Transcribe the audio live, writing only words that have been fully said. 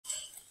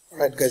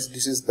Right guys,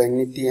 this is Bank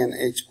Nifty and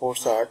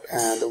H4 chart,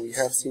 and we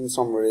have seen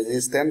some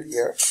resistance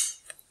here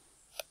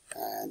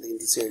and in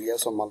this area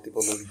some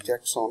multiple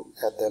rejection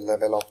at the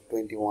level of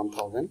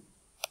 21,000.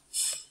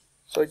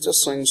 So it's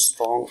just showing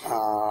strong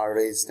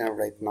resistance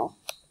right now.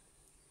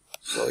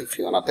 So if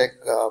you wanna take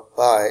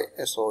buy,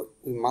 so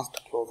we must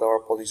close our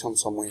position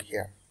somewhere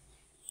here.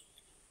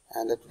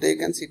 And today you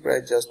can see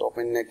price just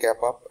opening a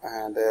gap up,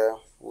 and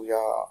we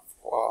are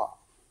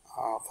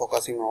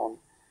focusing on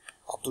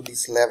up to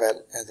this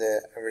level as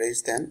a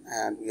resistance,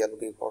 and we are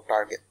looking for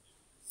target.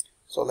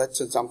 So let's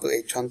jump to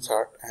H1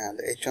 chart, and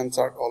the H1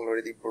 chart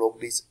already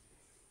broke this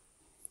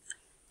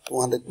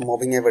 200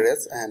 moving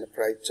average, and the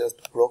price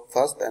just broke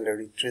first and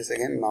retraced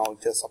again. Now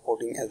it's just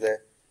supporting as a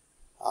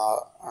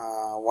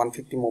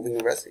 150 moving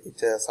average.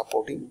 It's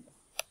supporting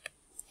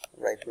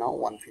right now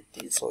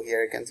 150. So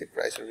here you can see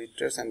price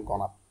retraced and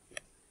gone up.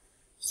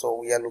 So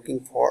we are looking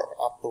for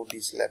up to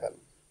this level.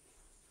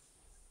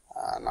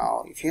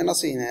 Now if you wanna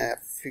see in a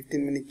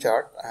 15-minute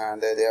chart,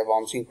 and they are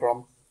bouncing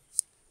from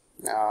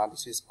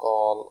this is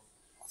called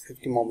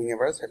 50 moving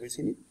average. Have you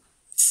seen it?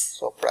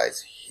 So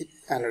price hit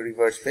and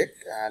reverse back,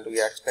 and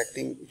we are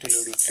expecting it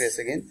will retrace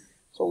again.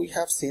 So we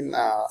have seen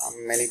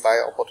many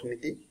buy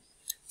opportunity.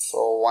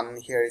 So one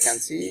here you can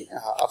see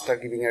after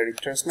giving a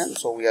retracement,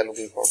 so we are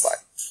looking for buy.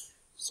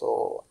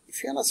 So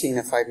if you wanna see in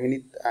a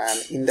 5-minute,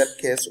 and in that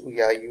case we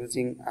are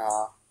using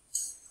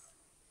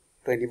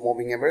 20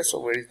 moving average. So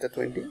where is the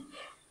 20?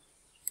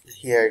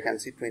 Here you can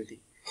see 20.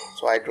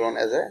 So I drawn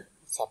as a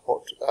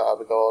support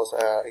because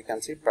you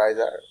can see price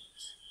are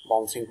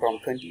bouncing from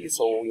 20,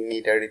 so we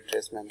need a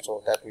retracement.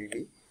 So that will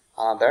be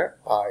another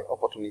buy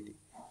opportunity.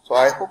 So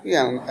I hope you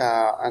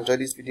enjoy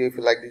this video. If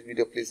you like this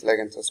video, please like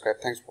and subscribe.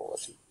 Thanks for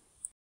watching.